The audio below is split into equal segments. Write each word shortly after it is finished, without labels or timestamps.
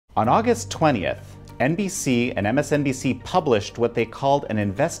On August 20th, NBC and MSNBC published what they called an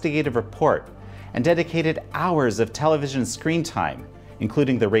investigative report and dedicated hours of television screen time,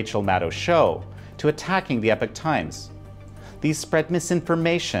 including the Rachel Maddow show, to attacking the Epoch Times. These spread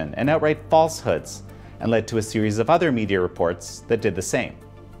misinformation and outright falsehoods and led to a series of other media reports that did the same.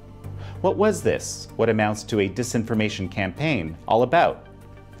 What was this, what amounts to a disinformation campaign, all about?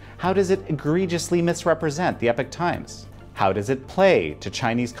 How does it egregiously misrepresent the Epoch Times? How does it play to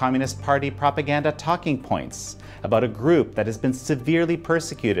Chinese Communist Party propaganda talking points about a group that has been severely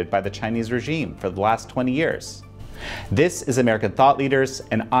persecuted by the Chinese regime for the last 20 years? This is American Thought Leaders,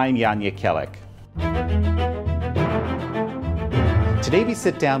 and I'm Jekielek. Today we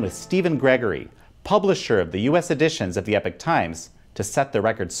sit down with Stephen Gregory, publisher of the US editions of the Epoch Times, to set the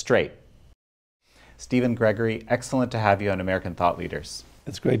record straight. Stephen Gregory, excellent to have you on American Thought Leaders.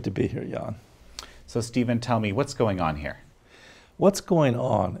 It's great to be here, Jan. So Stephen, tell me, what's going on here? What's going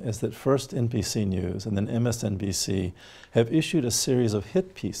on is that first NBC News and then MSNBC have issued a series of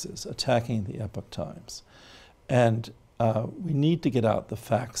hit pieces attacking the Epoch Times. And we need to get out the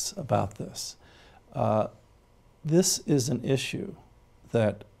facts about this. This is an issue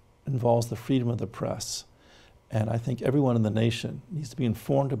that involves the freedom of the press. And I think everyone in the nation needs to be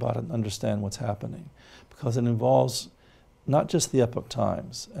informed about it and understand what's happening, because it involves not just the Epoch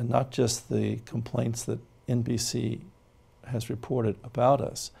Times and not just the complaints that NBC has reported about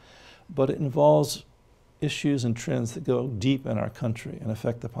us, but it involves issues and trends that go deep in our country and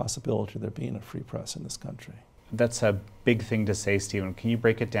affect the possibility of there being a free press in this country. That's a big thing to say, Stephen. Can you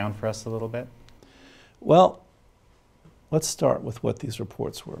break it down for us a little bit? Well, let's start with what these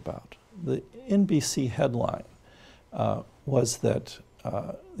reports were about. The NBC headline was that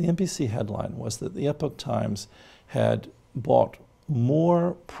the Epoch Times had bought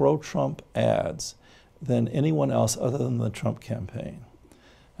more pro-Trump ads than anyone else other than the Trump campaign.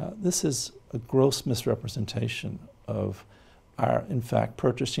 This is a gross misrepresentation of our, in fact,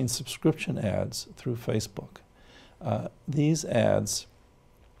 purchasing subscription ads through Facebook. These ads,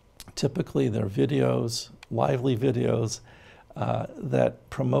 typically they're videos, lively videos, that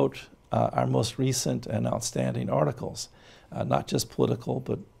promote our most recent and outstanding articles, not just political,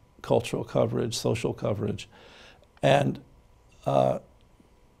 but cultural coverage, social coverage. And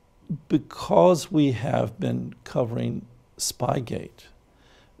because we have been covering Spygate,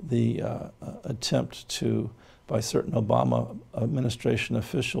 the attempt by certain Obama administration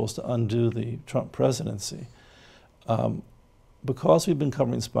officials to undo the Trump presidency, because we've been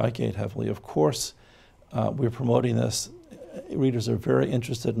covering Spygate heavily, of course, we're promoting this. Readers are very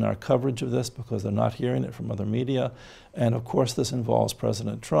interested in our coverage of this because they're not hearing it from other media. And of course, this involves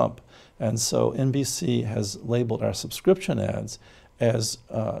President Trump. And so NBC has labeled our subscription ads as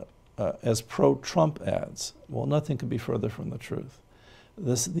pro-Trump ads. Well, nothing could be further from the truth.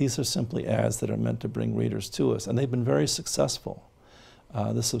 These are simply ads that are meant to bring readers to us, and they've been very successful.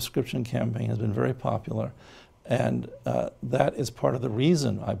 The subscription campaign has been very popular, and that is part of the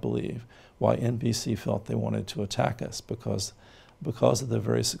reason, I believe, why NBC felt they wanted to attack us, because of the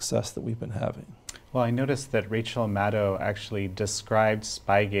very success that we've been having. Well, I noticed that Rachel Maddow actually described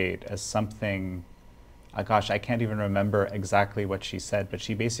Spygate as something, gosh, I can't even remember exactly what she said, but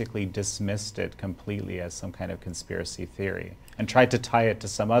she basically dismissed it completely as some kind of conspiracy theory and tried to tie it to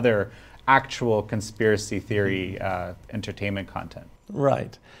some other actual conspiracy theory entertainment content.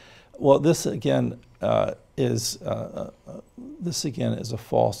 Right. Well, this again is a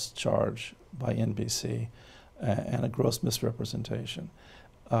false charge by NBC and a gross misrepresentation.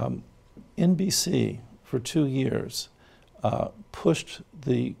 NBC, for 2 years, pushed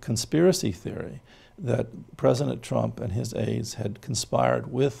the conspiracy theory that President Trump and his aides had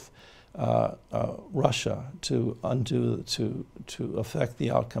conspired with Russia to affect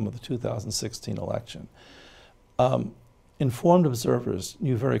the outcome of the 2016 election. Informed observers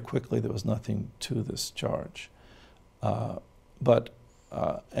knew very quickly there was nothing to this charge.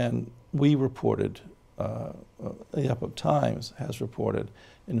 And we reported, the Epoch Times has reported,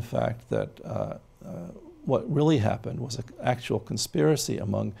 in fact, that what really happened was an actual conspiracy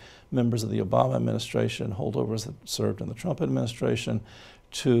among members of the Obama administration, holdovers that served in the Trump administration,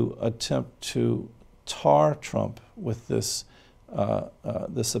 to attempt to tar Trump with this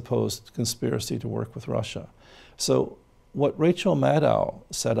supposed conspiracy to work with Russia. So what Rachel Maddow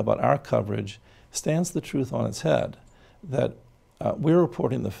said about our coverage stands the truth on its head, that we're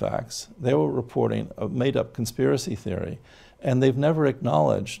reporting the facts, they were reporting a made-up conspiracy theory, and they've never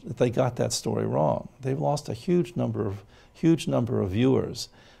acknowledged that they got that story wrong. They've lost a huge number of viewers,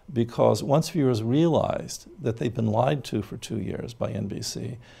 because once viewers realized that they've been lied to for 2 years by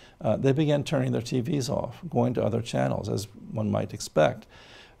NBC, they began turning their TVs off, going to other channels, as one might expect.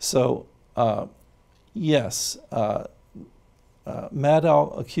 So, yes,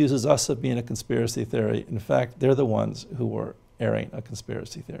 Maddow accuses us of being a conspiracy theory. In fact, they're the ones who were airing a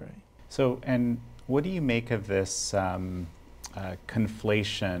conspiracy theory. So, and what do you make of this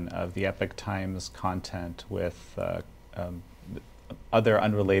conflation of the Epoch Times content with other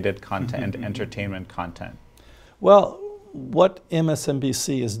unrelated content and entertainment content? Well, what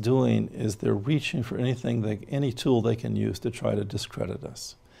MSNBC is doing is they're reaching for anything, any tool they can use to try to discredit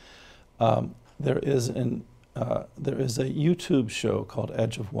us. There is a YouTube show called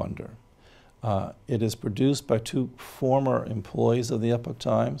Edge of Wonder. It is produced by two former employees of the Epoch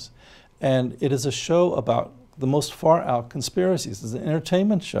Times, and it is a show about the most far-out conspiracies. It's an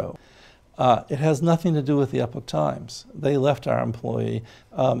entertainment show. It has nothing to do with the Epoch Times. They left our employee.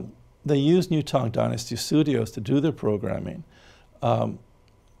 They used New Tang Dynasty Studios to do their programming.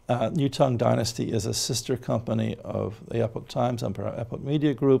 New Tang Dynasty is a sister company of the Epoch Times and Epoch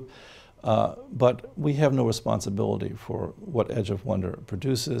Media Group, but we have no responsibility for what Edge of Wonder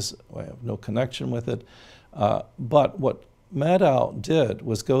produces. We have no connection with it. But what Maddow did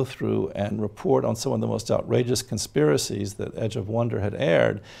was go through and report on some of the most outrageous conspiracies that Edge of Wonder had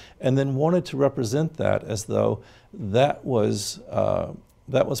aired, and then wanted to represent that as though that was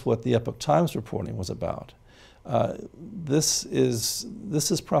what the Epoch Times reporting was about. This is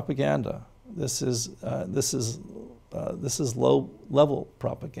propaganda. This is low-level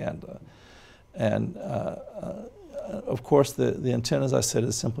propaganda, and of course the intent, as I said,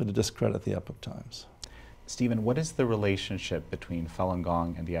 is simply to discredit the Epoch Times. Stephen, what is the relationship between Falun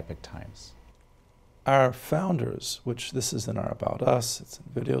Gong and the Epoch Times? Our founders, which this is in our About Us, it's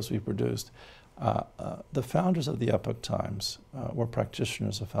in videos we produced, the founders of the Epoch Times were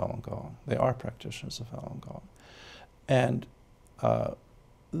practitioners of Falun Gong. They are practitioners of Falun Gong. And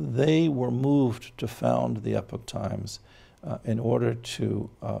they were moved to found the Epoch Times in order to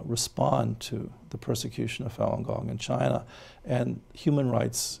respond to the persecution of Falun Gong in China and human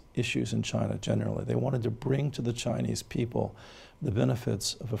rights issues in China generally. They wanted to bring to the Chinese people the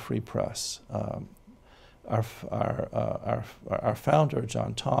benefits of a free press. Our founder,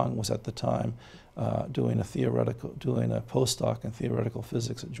 John Tong, was at the time doing a postdoc in theoretical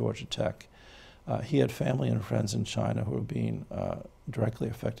physics at Georgia Tech. He had family and friends in China who were being directly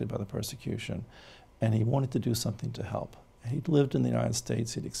affected by the persecution, and he wanted to do something to help. He'd lived in the United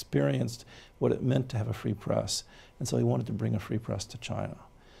States, he'd experienced what it meant to have a free press, and so he wanted to bring a free press to China.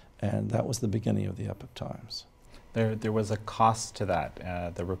 And that was the beginning of the Epoch Times. There was a cost to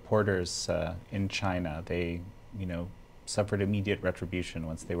that. The reporters in China, they suffered immediate retribution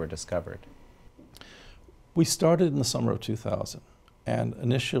once they were discovered. We started in the summer of 2000. And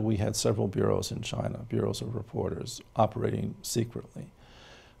initially we had several bureaus in China, bureaus of reporters operating secretly.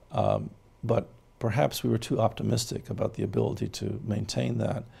 But perhaps we were too optimistic about the ability to maintain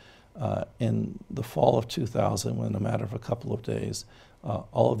that. In the fall of 2000, when in a matter of a couple of days,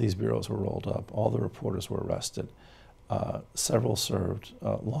 all of these bureaus were rolled up, all the reporters were arrested. Several served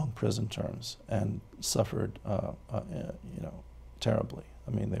long prison terms and suffered terribly.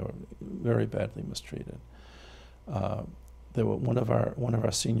 I mean, they were very badly mistreated. There were one of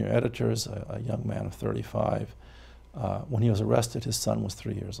our senior editors, a young man of 35. When he was arrested, his son was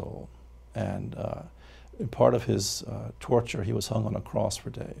 3 years old, and in part of his torture, he was hung on a cross for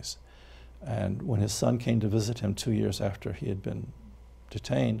days. And when his son came to visit him 2 years after he had been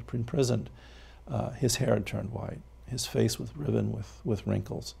detained, imprisoned, his hair had turned white, his face was riven with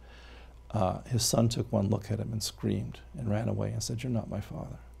wrinkles. His son took one look at him and screamed and ran away and said, "You're not my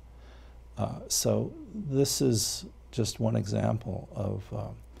father." So this is just one example of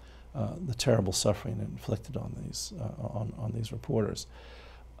the terrible suffering inflicted on these reporters.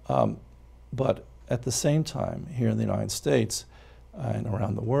 But at the same time, here in the United States and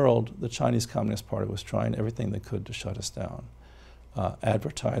around the world, the Chinese Communist Party was trying everything they could to shut us down.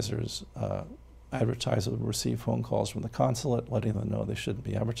 Advertisers would receive phone calls from the consulate letting them know they shouldn't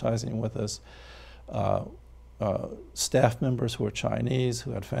be advertising with us. Staff members who were Chinese,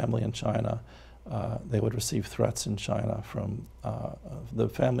 who had family in China, they would receive threats in China from, the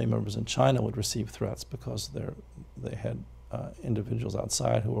family members in China would receive threats because they had individuals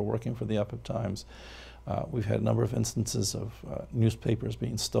outside who were working for the Epoch Times. We've had a number of instances of newspapers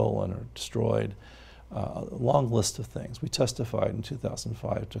being stolen or destroyed, a long list of things. We testified in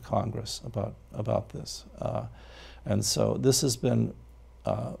 2005 to Congress about this. And so this has been,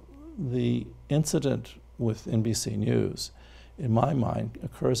 the incident with NBC News, in my mind,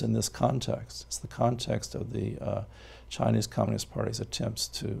 occurs in this context. It's the context of the Chinese Communist Party's attempts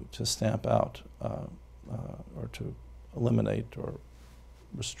to stamp out or to eliminate or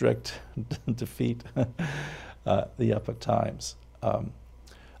restrict, defeat the Epoch Times.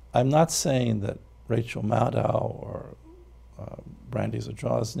 I'm not saying that Rachel Maddow or Brandy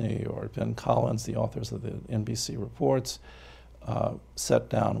Zadrozny or Ben Collins, the authors of the NBC reports, sat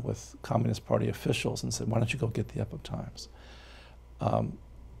down with Communist Party officials and said, why don't you go get the Epoch Times?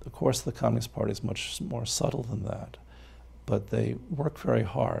 Of course, the Communist Party is much more subtle than that, but they work very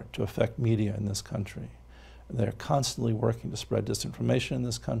hard to affect media in this country. They're constantly working to spread disinformation in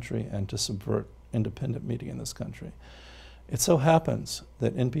this country and to subvert independent media in this country. It so happens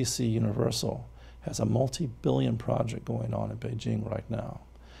that NBC Universal has a multi-billion project going on in Beijing right now.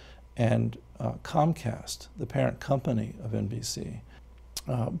 And Comcast, the parent company of NBC,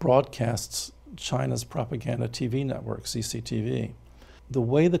 broadcasts China's propaganda TV network, CCTV. The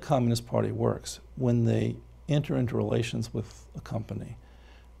way the Communist Party works, when they enter into relations with a company,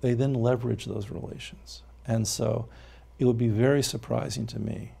 they then leverage those relations. And so it would be very surprising to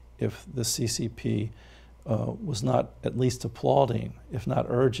me if the CCP was not at least applauding, if not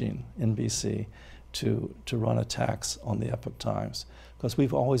urging NBC to run attacks on the Epoch Times, because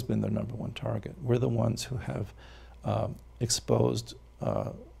we've always been their #1 target. We're the ones who have exposed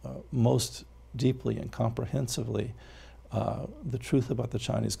most deeply and comprehensively the truth about the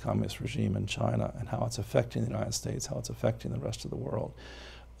Chinese Communist regime in China and how it's affecting the United States, how it's affecting the rest of the world.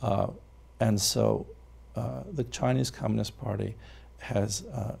 And so the Chinese Communist Party has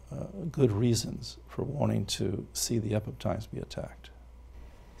good reasons for wanting to see the Epoch Times be attacked.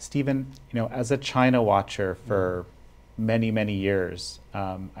 Stephen, as a China watcher for many, many years,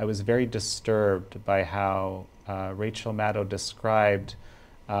 I was very disturbed by how Rachel Maddow described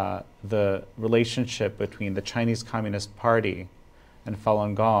the relationship between the Chinese Communist Party and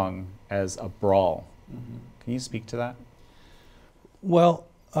Falun Gong as a brawl. Mm-hmm. Can you speak to that? Well,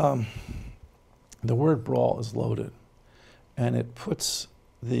 the word brawl is loaded, and it puts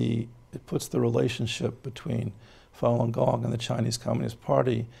the relationship between Falun Gong and the Chinese Communist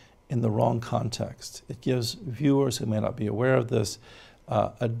Party in the wrong context. It gives viewers who may not be aware of this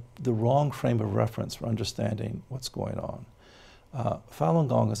the wrong frame of reference for understanding what's going on. Falun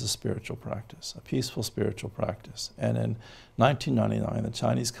Gong is a spiritual practice, a peaceful spiritual practice. And in 1999, the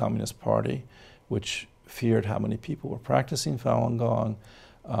Chinese Communist Party, which feared how many people were practicing Falun Gong,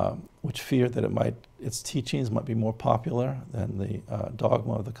 which feared that its teachings might be more popular than the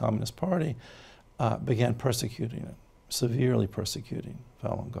dogma of the Communist Party, began persecuting it, severely persecuting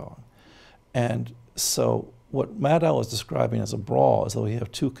Falun Gong. And so what Maddow was describing as a brawl, as though we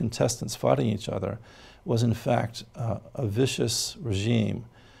have two contestants fighting each other, was in fact a vicious regime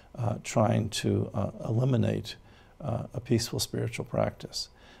trying to eliminate a peaceful spiritual practice.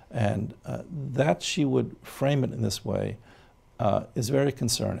 And that she would frame it in this way is very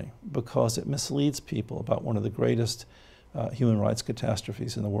concerning, because it misleads people about one of the greatest human rights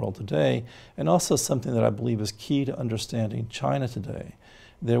catastrophes in the world today, and also something that I believe is key to understanding China today.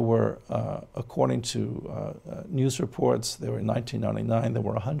 There were, according to news reports, in 1999, there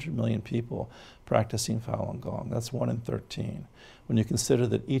were 100 million people practicing Falun Gong. That's 1 in 13. When you consider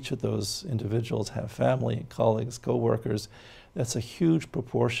that each of those individuals have family, colleagues, co-workers, that's a huge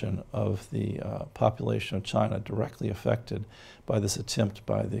proportion of the population of China directly affected by this attempt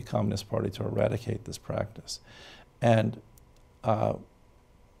by the Communist Party to eradicate this practice. And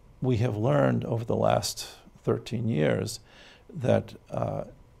we have learned over the last 13 years that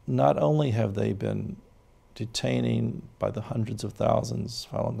not only have they been detaining by the hundreds of thousands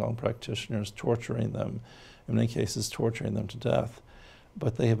Falun Gong practitioners, torturing them, in many cases torturing them to death,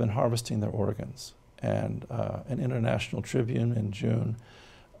 but they have been harvesting their organs. And an International Tribune in June,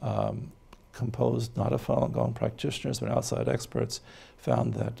 composed not of Falun Gong practitioners but outside experts,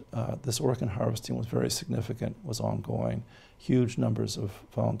 found that this organ harvesting was very significant, was ongoing. Huge numbers of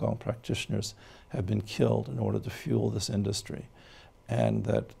Falun Gong practitioners have been killed in order to fuel this industry. And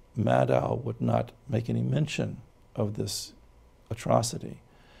that Maddow would not make any mention of this atrocity.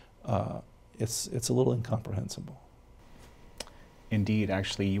 It's a little incomprehensible. Indeed,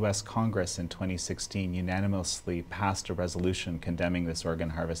 actually, U.S. Congress in 2016 unanimously passed a resolution condemning this organ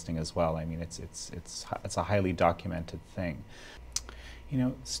harvesting as well. I mean, it's a highly documented thing.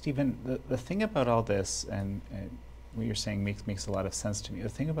 Stephen, the thing about all this, and what you're saying makes a lot of sense to me. The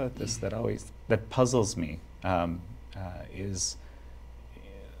thing about this that puzzles me is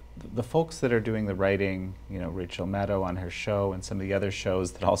the folks that are doing the writing. Rachel Maddow on her show and some of the other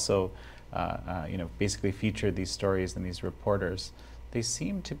shows that also basically featured these stories and these reporters, they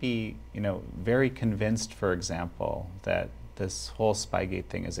seem to be, very convinced, for example, that this whole Spygate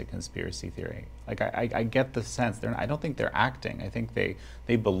thing is a conspiracy theory. Like, I get the sense, I don't think they're acting. I think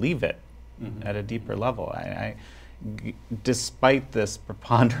they believe it at a deeper level. Despite this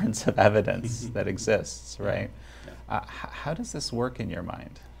preponderance of evidence that exists, right? How does this work in your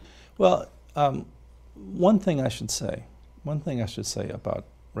mind? Well, one thing I should say about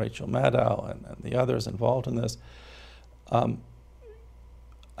Rachel Maddow and the others involved in this,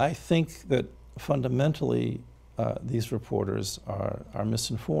 I think that fundamentally these reporters are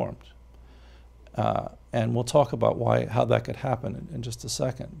misinformed. And we'll talk about how that could happen in just a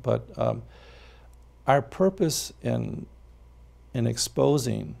second. But our purpose in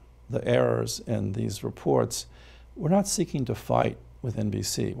exposing the errors in these reports, we're not seeking to fight with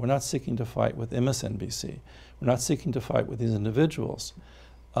NBC. We're not seeking to fight with MSNBC. We're not seeking to fight with these individuals.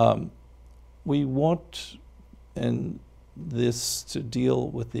 We want in this to deal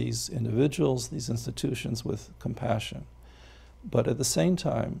with these individuals, these institutions with compassion. But at the same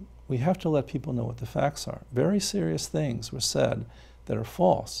time, we have to let people know what the facts are. Very serious things were said that are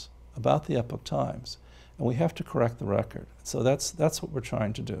false about the Epoch Times, and we have to correct the record. So that's what we're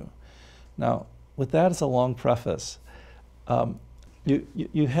trying to do. Now, with that as a long preface,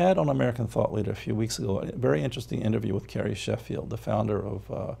 you had on American Thought Leader a few weeks ago a very interesting interview with Carrie Sheffield, the founder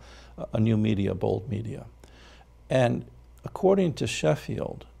of a new media, Bold Media. And according to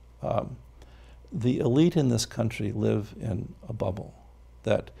Sheffield, the elite in this country live in a bubble,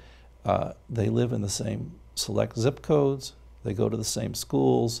 that they live in the same select zip codes, they go to the same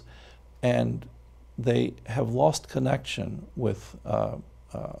schools, and they have lost connection with the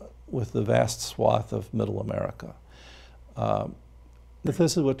vast swath of middle America.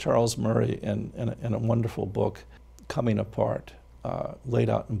 This is what Charles Murray, in a wonderful book, Coming Apart, laid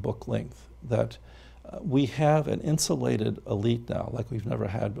out in book length, that we have an insulated elite now like we've never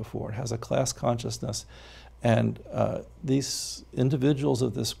had before. It has a class consciousness, and these individuals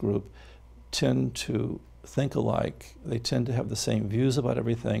of this group tend to think alike. They tend to have the same views about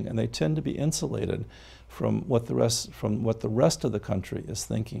everything, and they tend to be insulated from what the rest of the country is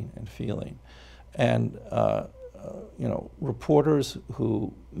thinking and feeling. And you know, reporters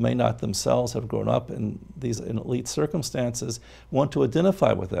who may not themselves have grown up in these elite circumstances want to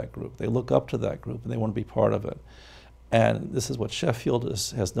identify with that group. They look up to that group and they want to be part of it. And this is what Sheffield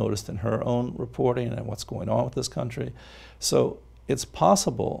has noticed in her own reporting and what's going on with this country. So it's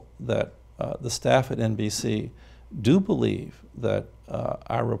possible that the staff at NBC do believe that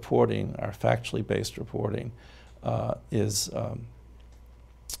our reporting, our factually based reporting, is a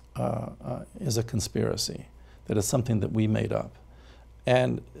conspiracy, that it's something that we made up.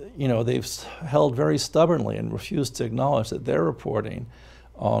 And you know, they've held very stubbornly and refused to acknowledge that their reporting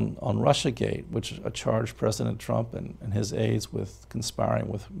on Russiagate, which charged President Trump and his aides with conspiring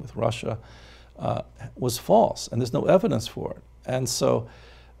with Russia, was false, and there's no evidence for it. And so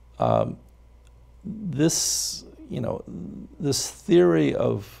this theory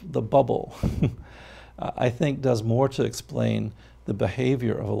of the bubble, I think, does more to explain the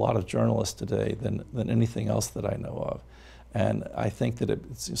behavior of a lot of journalists today than anything else that I know of. And I think that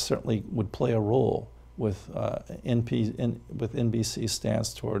it certainly would play a role with NBC's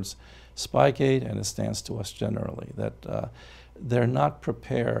stance towards Spygate and its stance to us generally, that they're not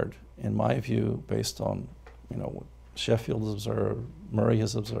prepared, in my view, based on what Sheffield has observed, Murray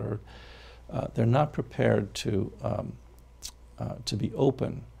has observed, they're not prepared to be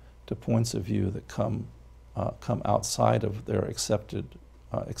open to points of view that come outside of their accepted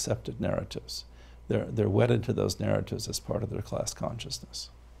narratives. They're wedded to those narratives as part of their class consciousness.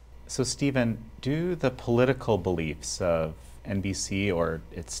 So, Stephen, do the political beliefs of NBC or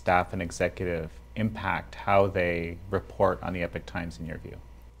its staff and executive impact how they report on the Epoch Times, in your view?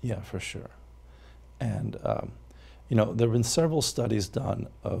 Yeah, for sure. And there have been several studies done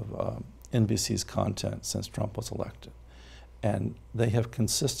of NBC's content since Trump was elected, and they have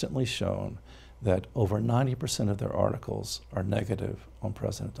consistently shown that over 90% of their articles are negative on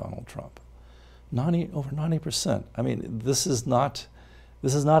President Donald Trump. Over 90%. I mean, this is not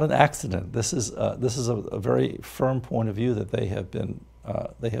an accident. This is a very firm point of view that they have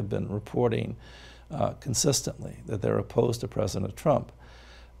been reporting consistently, that they're opposed to President Trump.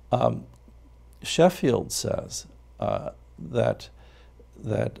 Sheffield says that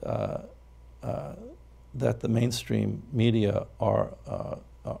the mainstream media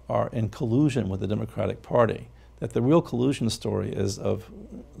are in collusion with the Democratic Party, that the real collusion story is of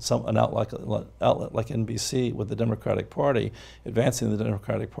an outlet like NBC with the Democratic Party advancing the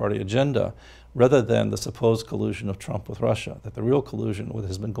Democratic Party agenda rather than the supposed collusion of Trump with Russia, that the real collusion, what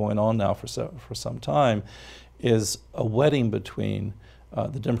has been going on now for some time, is a wedding between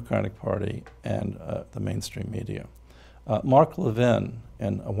the Democratic Party and the mainstream media. Mark Levin,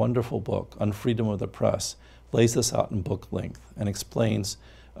 in a wonderful book, On Freedom of the Press, lays this out in book length and explains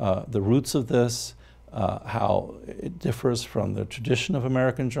the roots of this, how it differs from the tradition of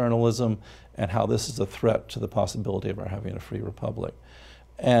American journalism, and how this is a threat to the possibility of our having a free republic.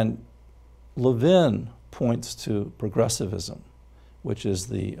 And Levin points to progressivism, which is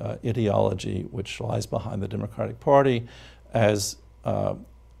the ideology which lies behind the Democratic Party, as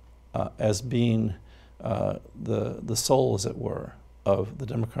being the soul, as it were, of the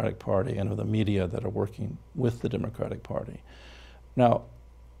Democratic Party and of the media that are working with the Democratic Party. Now,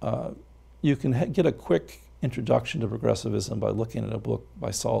 you can get a quick introduction to progressivism by looking at a book by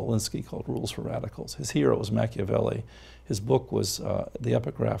Saul Alinsky called Rules for Radicals. His hero was Machiavelli. His book was, the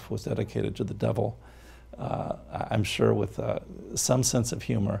epigraph was dedicated to the devil, I'm sure with some sense of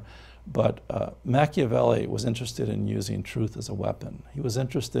humor. But Machiavelli was interested in using truth as a weapon. He was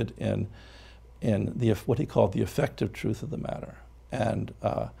interested in what he called the effective truth of the matter. And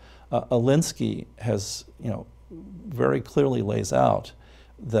Alinsky has, very clearly lays out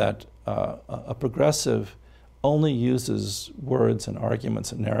that a progressive only uses words and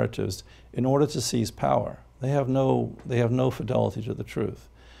arguments and narratives in order to seize power. They have no fidelity to the truth.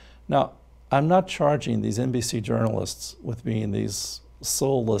 Now, I'm not charging these NBC journalists with being these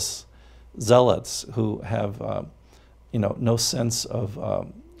soulless zealots who have, no sense of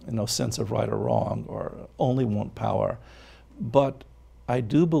right or wrong, or only want power. But I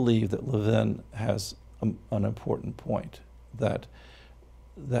do believe that Levin has an important point, that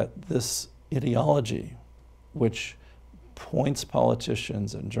this ideology, which points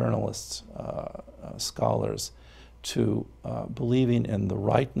politicians and journalists, scholars, to believing in the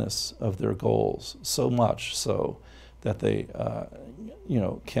rightness of their goals, so much so that they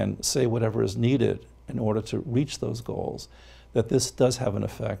can say whatever is needed in order to reach those goals, that this does have an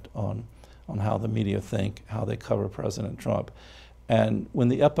effect on how the media think, how they cover President Trump. And when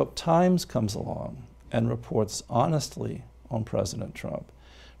the Epoch Times comes along and reports honestly on President Trump,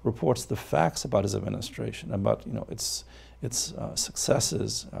 reports the facts about his administration, about its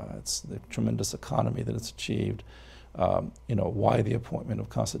successes, it's the tremendous economy that it's achieved, why the appointment of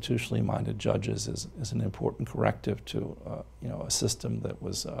constitutionally minded judges is an important corrective to a system that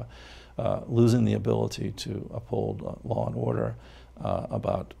was losing the ability to uphold law and order,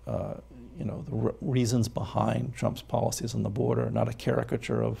 about the reasons behind Trump's policies on the border, not a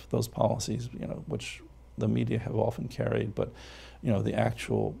caricature of those policies, which the media have often carried, but the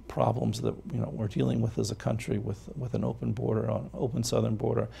actual problems that we're dealing with as a country with an open border, an open southern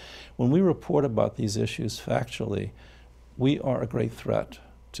border. When we report about these issues factually, we are a great threat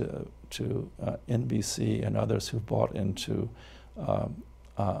to NBC and others who've bought into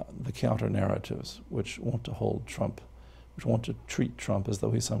the counter narratives, which want to hold Trump, which want to treat Trump as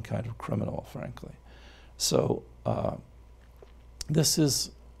though he's some kind of criminal, frankly. So this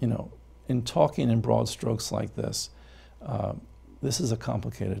is, in talking in broad strokes like this, this is a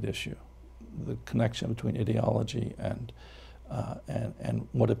complicated issue, the connection between ideology and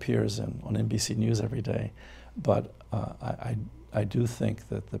what appears on NBC News every day. But I do think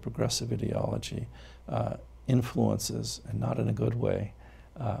that the progressive ideology influences, and not in a good way,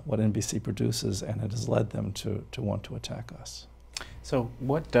 what NBC produces, and it has led them to want to attack us. So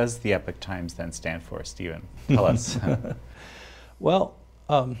what does the Epoch Times then stand for, Stephen? Tell us. Well,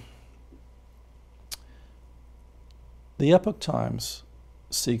 the Epoch Times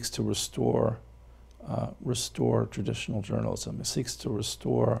seeks to restore traditional journalism. It seeks to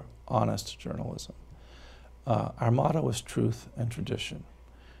restore honest journalism. Our motto is truth and tradition.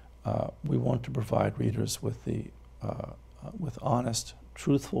 We want to provide readers with with honest,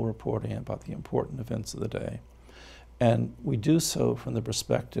 truthful reporting about the important events of the day, and we do so from the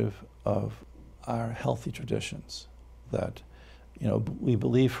perspective of our healthy traditions. That, we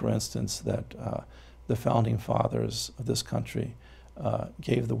believe, for instance, that the founding fathers of this country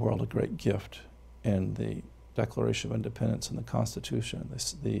gave the world a great gift in the Declaration of Independence and the Constitution,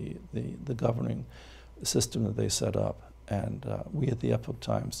 the governing system that they set up. And we at the Epoch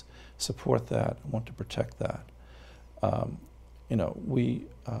Times support that and want to protect that. We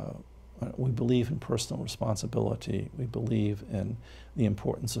believe in personal responsibility. We believe in the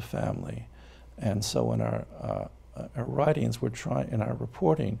importance of family. And so in our writings, in our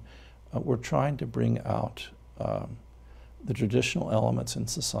reporting, we're trying to bring out the traditional elements in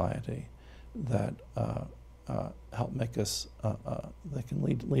society that help make us, that can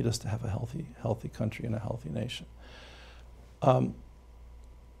lead us to have a healthy country and a healthy nation.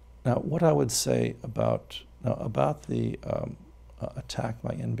 Now, what I would say about the attack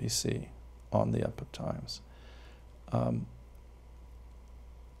by NBC on the Epoch Times,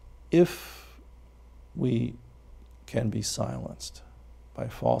 if we can be silenced by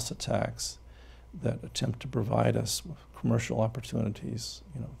false attacks that attempt to provide us with commercial opportunities,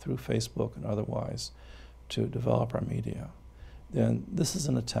 through Facebook and otherwise, to develop our media, then this is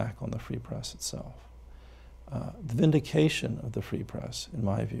an attack on the free press itself. The vindication of the free press, in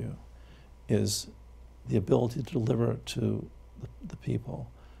my view, is the ability to deliver to the people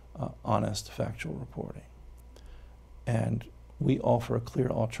honest, factual reporting. And we offer a clear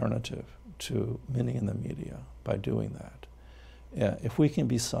alternative to many in the media by doing that. If we can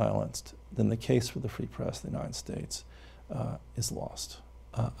be silenced, then the case for the free press in the United States is lost.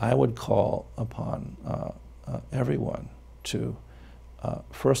 I would call upon everyone to,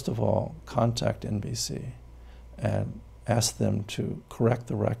 first of all, contact NBC and ask them to correct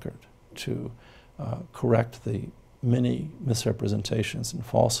the record, to correct the many misrepresentations and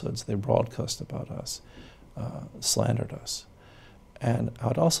falsehoods they broadcast about us, slandered us. And I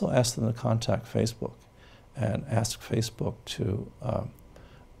would also ask them to contact Facebook and ask Facebook to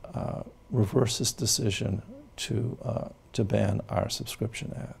reverse this decision to ban our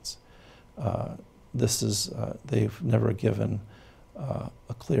subscription ads. They've never given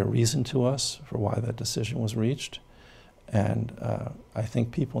a clear reason to us for why that decision was reached. And I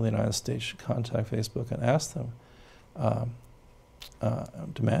think people in the United States should contact Facebook and ask them,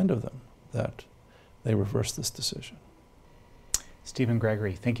 demand of them that they reverse this decision. Stephen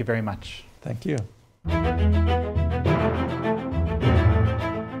Gregory, thank you very much. Thank you.